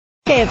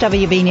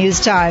KFWB News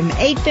Time,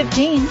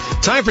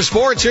 8:15. Time for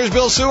sports. Here's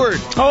Bill Seward.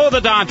 The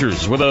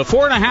Dodgers with a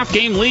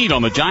 4.5-game lead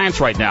on the Giants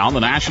right now in the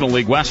National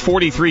League West.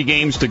 43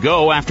 games to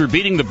go after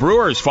beating the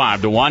Brewers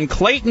 5-1.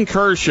 Clayton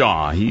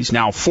Kershaw, he's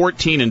now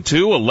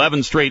 14-2,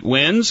 11 straight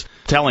wins,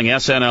 telling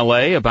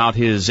SNLA about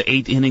his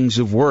 8 innings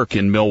of work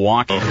in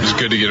Milwaukee. It's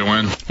good to get a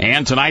win.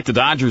 And tonight the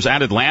Dodgers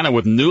at Atlanta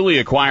with newly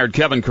acquired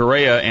Kevin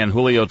Correa and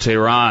Julio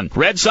Teheran.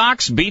 Red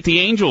Sox beat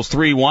the Angels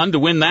 3-1 to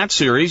win that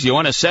series.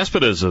 Yoenis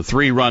Cespedes, a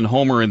 3-run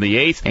homer in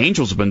the 8th.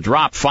 Angels have been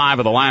dropped 5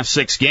 of the last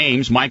 6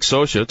 games. Mike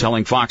Scioscia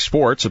telling Fox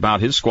Sports about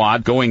his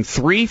squad going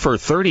 3 for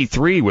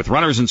 33 with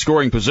runners in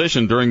scoring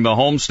position during the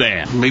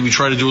homestand. Maybe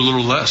try to do a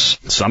little less.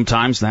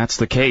 Sometimes that's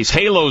the case.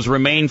 Halos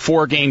remain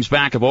 4 games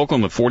back of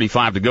Oakland with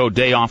 45 to go.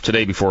 Day off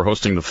today before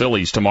hosting the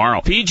Phillies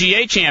tomorrow.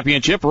 PGA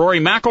Championship, Rory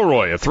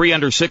McIlroy, a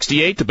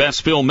 3-under-68 to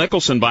best Phil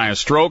Mickelson by a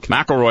stroke.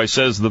 McIlroy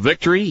says the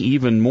victory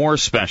even more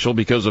special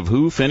because of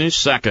who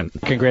finished second.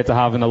 Great to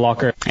have in the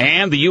locker.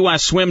 And the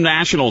U.S. Swim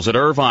Nationals at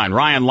Irvine.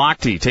 Ryan Lochte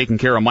taking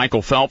care of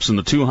Michael Phelps in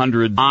the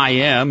 200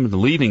 IM,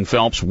 leaving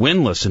Phelps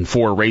winless in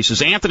 4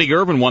 races. Anthony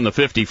Gervin won the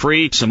 50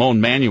 free.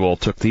 Simone Manuel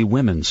took the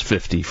women's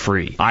 50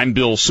 free. I'm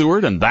Bill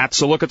Seward, and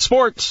that's a look at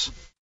sports.